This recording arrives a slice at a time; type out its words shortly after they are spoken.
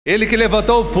Ele que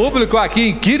levantou o público aqui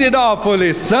em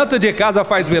Quirinópolis, santo de casa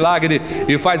faz milagre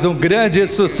e faz um grande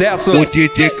sucesso. O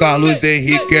DJ Carlos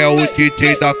Henrique é o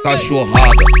DJ da cachorrada.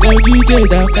 O DJ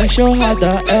da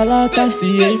cachorrada, ela tá se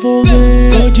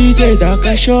envolvendo. O DJ da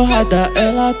cachorrada,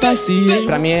 ela tá se envolvendo.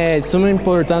 Pra mim é de suma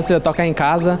importância tocar em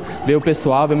casa, ver o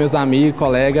pessoal, ver meus amigos,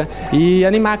 colegas e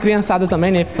animar a criançada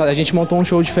também, né? A gente montou um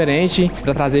show diferente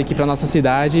pra trazer aqui pra nossa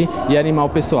cidade e animar o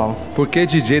pessoal. Por que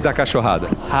DJ da cachorrada?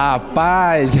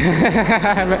 Rapaz...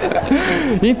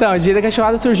 Então, o DJ da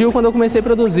cachorrada surgiu quando eu comecei a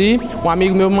produzir. Um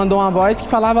amigo meu me mandou uma voz que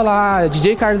falava lá: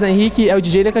 DJ Carlos Henrique é o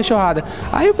DJ da cachorrada.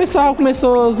 Aí o pessoal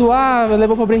começou a zoar,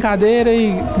 levou pra brincadeira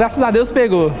e graças a Deus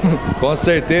pegou. Com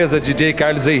certeza, DJ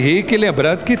Carlos Henrique.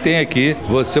 Lembrando que tem aqui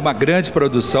você uma grande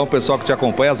produção, o pessoal que te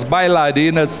acompanha, as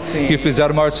bailarinas que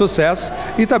fizeram o maior sucesso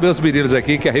e também os meninos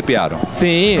aqui que arrepiaram.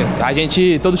 Sim,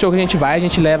 todo show que a gente vai, a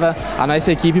gente leva a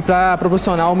nossa equipe pra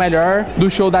proporcionar o melhor do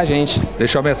show da gente.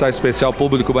 Deixa uma mensagem especial ao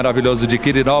público maravilhoso de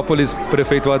Quirinópolis,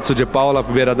 prefeito Anderson de Paula,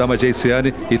 primeira-dama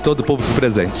Geiciane e todo o público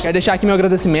presente. Quero deixar aqui meu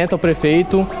agradecimento ao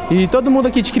prefeito e todo mundo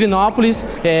aqui de Quirinópolis.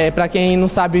 Para quem não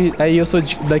sabe, eu sou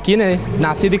daqui, né?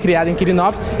 Nascido e criado em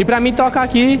Quirinópolis. E para mim tocar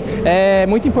aqui é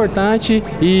muito importante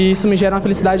e isso me gera uma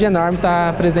felicidade enorme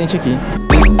estar presente aqui.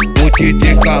 O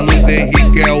DJ Carlos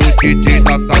Henrique é o DJ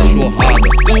da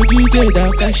cachorrada. O DJ da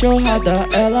cachorrada,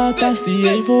 ela tá se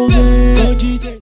envolvendo.